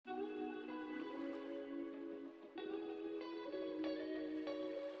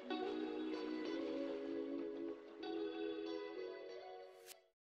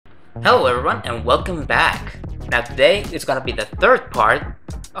Hello everyone and welcome back. Now today is gonna be the third part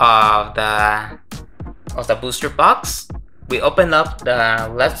of the booster box. We open up the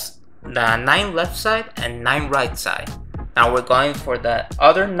 9 left side and 9 right side. Now we're going for the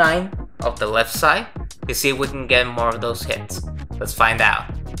other 9 of the left side to see if we can get more of those hits. Let's find out.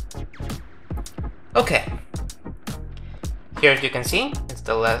 Okay. Here as you can see, it's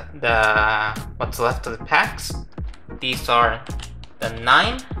what's left of the packs. These are the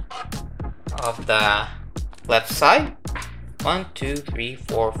 9 of the left side. 1, 2, 3,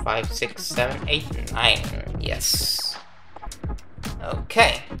 4, 5, 6, 7, 8, 9. Yes.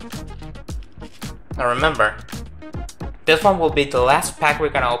 Okay. Now remember, this one will be the last pack we're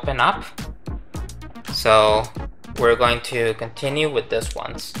gonna open up. So we're going to continue with this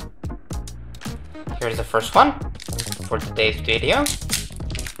ones. Here's the first one for today's video.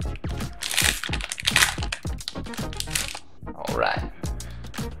 Alright.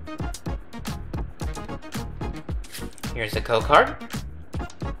 Here's the code card. There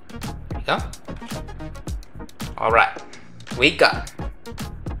you go. Alright. We got...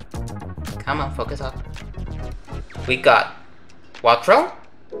 Come on, focus up. We got Wattrel.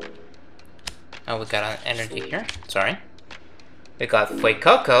 Oh, we got an energy here. Sorry. We got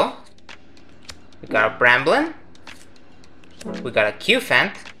Fuecoco. We got a Bramblin. We got a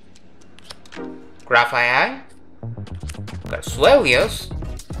Qfant. Graphite. We got a Swellios.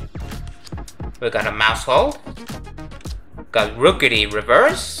 We got a Mousehold. Got Rookity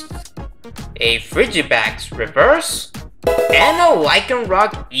reverse, a Frigibax reverse, and a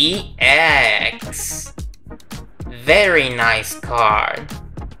Lycanroc EX. Very nice card.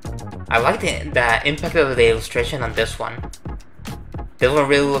 I like the impact of the illustration on this one. This one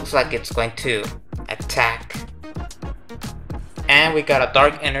really looks like it's going to attack. And we got a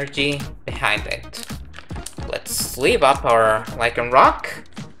Dark Energy behind it. Let's sleeve up our Lycanroc.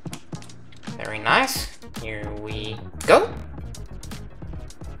 Very nice. Here we go.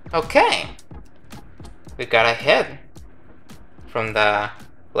 Okay. We got a hit from the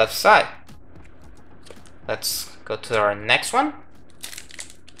left side. Let's go to our next one.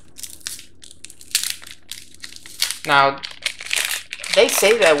 Now, they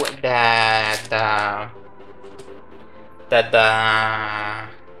say that the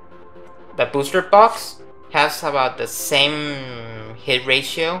booster box has about the same hit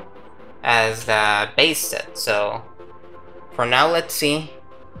ratio as the base set, so for now let's see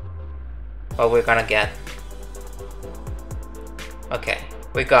what we're gonna get. Okay,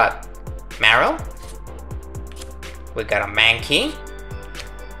 we got Marrow, we got a Mankey.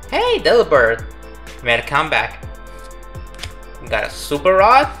 Hey, Delibird made a comeback. We got a Super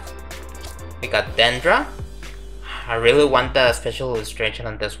Rod, we got Dendra. I really want the special illustration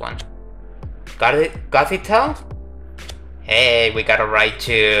on this one. Gothitelle. Hey, we got a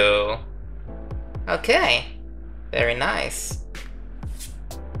Raichu. Okay, very nice.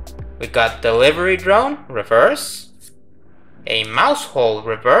 We got Delivery Drone reverse, a Mousehold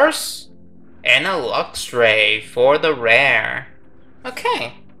reverse, and a Luxray for the rare.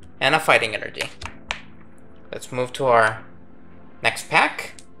 Okay, and a Fighting Energy. Let's move to our next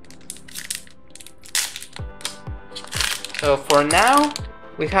pack. So for now,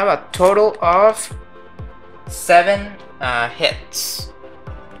 we have a total of 7 hits.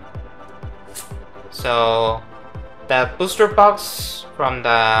 So the booster box from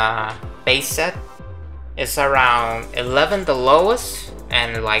the base set is around 11 the lowest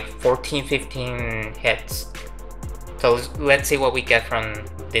and like 14-15 hits. So let's see what we get from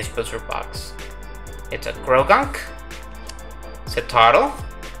this booster box. It's a Grogunk, Cetotl,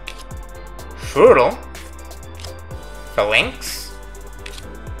 Shroodle, Phalanx,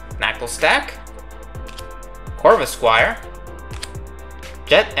 Knucklestack, Corvisquire,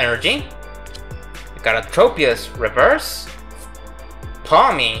 Jet Energy. We got a Tropius reverse,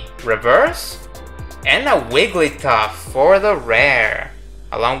 Palmy reverse, and a Wigglytuff for the rare,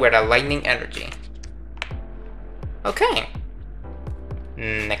 along with a Lightning Energy. Okay,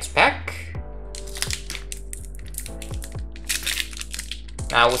 next pack.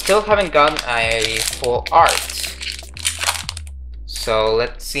 Now we still haven't gotten a full art, so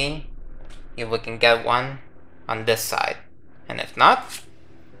let's see if we can get one on this side, and if not,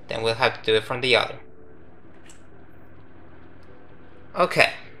 then we'll have to do it from the other.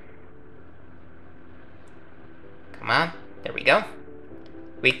 Okay. Come on, there we go.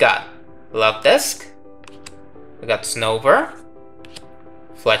 We got Love Disc, we got Snover,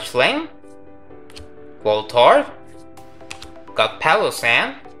 Fletchling, Voltorb, got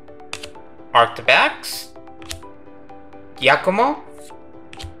Palossand, Arctibax, Giacomo,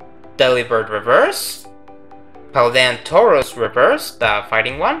 Delibird reverse, Paldean Tauros reverse, the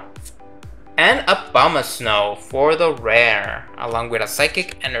fighting one, and a Abomasnow for the rare, along with a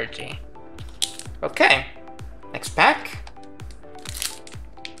Psychic Energy. Okay, next pack.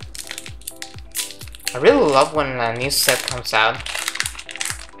 I really love when a new set comes out.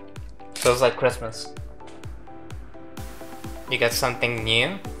 Feels like Christmas. You get something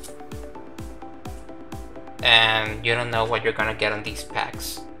new, and you don't know what you're gonna get on these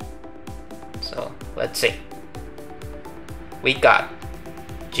packs. So, let's see. We got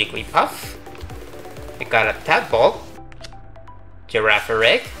Jigglypuff. We got a Tadpole,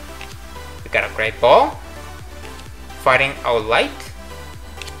 Girafarig, we got a Great Ball, Fighting Owlite,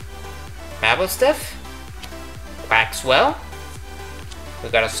 Mablestiff, Waxwell, we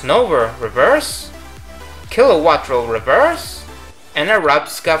got a Snover Reverse, Kilowattrel Reverse, and a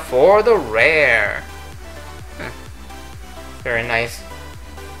Rapska for the rare. Very nice.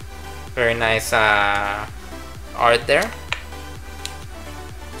 Very nice art there.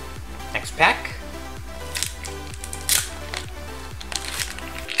 Next pack.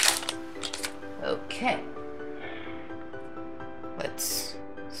 Okay. Let's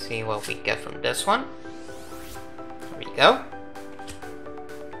see what we get from this one. There we go.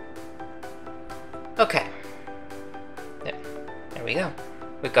 Okay. There we go.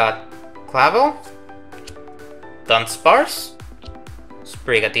 We got Clavel, Dunsparce,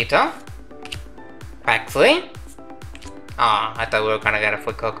 Sprigatito, Quaxly. Ah, I thought we were gonna get a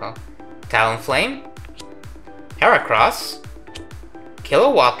Fuecoco. Talonflame, Heracross,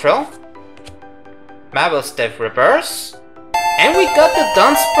 Kilowattrel, Mablestiff Reverse, and we got the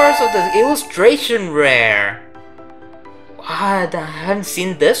Dunsparce of the illustration rare. What? I haven't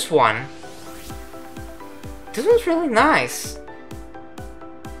seen this one. This one's really nice.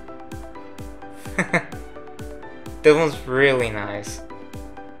 This one's really nice.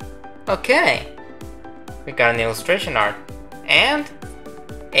 Okay, we got an illustration art and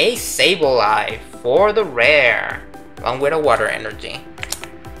a Sableye for the rare, along with a Water Energy.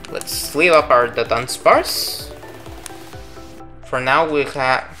 Let's sleeve up the Dunsparce. For now,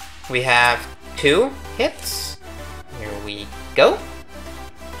 we have 2 hits. Here we go.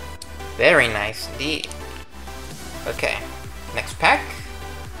 Very nice indeed. Okay, next pack.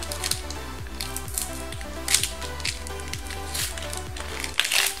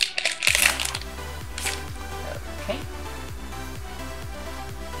 Okay.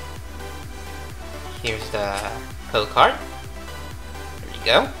 Here's the code card. There you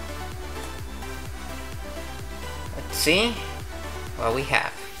go. Let's see what we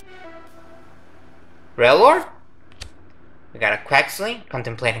have. Rellor. We got a Quaxly,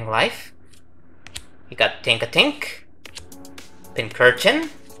 Contemplating Life. We got Tinkatink, Pincurchin,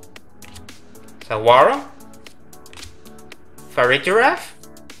 Sawara, Farigiraf,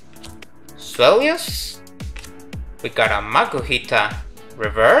 Swellius. We got a Makuhita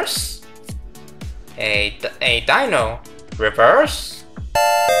Reverse, a Dino Reverse,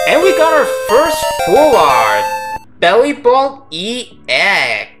 and we got our first full art, Bellyball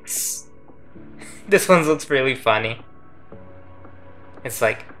EX. This one looks really funny. It's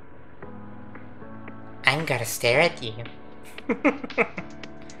like, I'm gonna stare at you.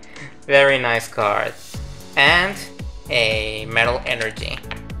 Very nice card. And a Metal Energy.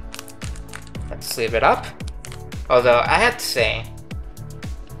 Let's sleeve it up. Although I have to say,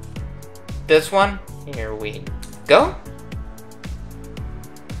 this one, here we go.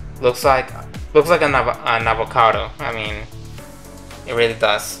 Looks like an avocado. I mean, it really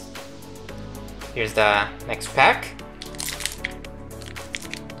does. Here's the next pack.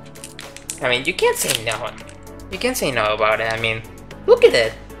 I mean, you can't say no. You can't say no about it. I mean, look at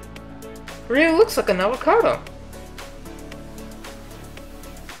it. It really looks like an avocado.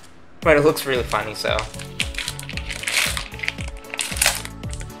 But it looks really funny, so.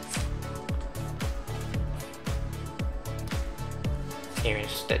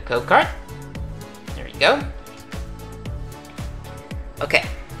 Here's the code card. There we go. Okay.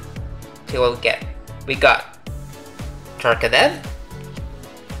 See what we get. We got Charcadet,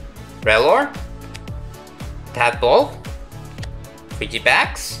 Rellor, Tadpole,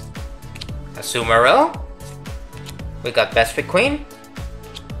 Frigibax, Azumarill, we got Besprit Queen,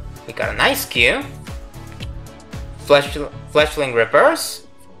 we got an Ice Cube, Fleshling Reverse,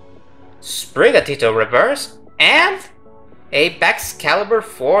 Sprigatito Reverse, and a Baxcalibur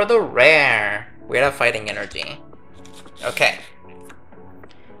for the rare with a Fighting Energy. Okay.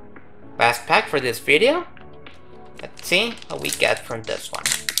 Last pack for this video. Let's see what we get from this one.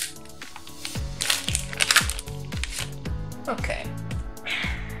 Okay.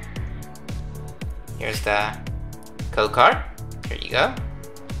 Here's the code card. Here you go.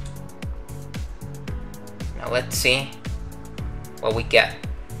 Now let's see what we get.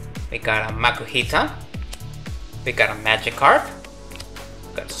 We got a Makuhita. We got a Magikarp.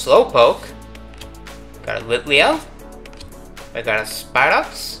 We got a Slowpoke. We got a Litleo. We got a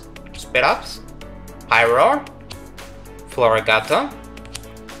Spitops, Pyroar, Floragato.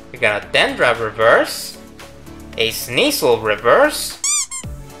 We got a Dendra reverse, a Sneasel reverse,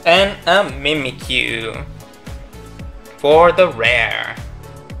 and a Mimikyu for the rare,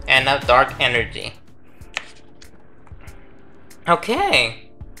 and a Dark Energy. Okay,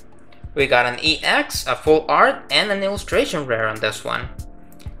 we got an EX, a full art, and an illustration rare on this one.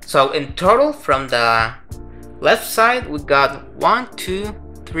 So in total, from the left side, we got 1, 2,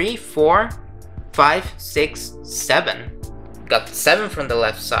 3, 4, 5, 6, 7. Got 7 from the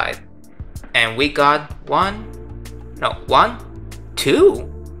left side. And we got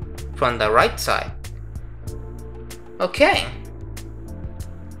 2 from the right side. Okay.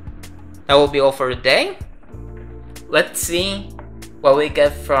 That will be all for today. Let's see what we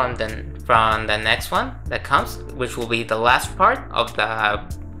get from the next one that comes, which will be the last part of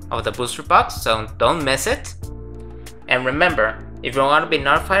the booster box, so don't miss it. And remember, if you want to be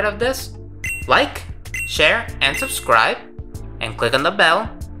notified of this, like, share, and subscribe, and click on the bell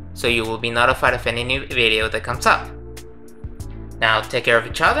so you will be notified of any new video that comes up. Now take care of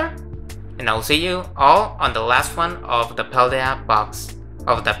each other, and I will see you all on the last one of the Paldea box,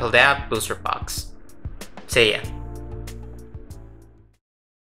 of the Paldea booster box. See ya.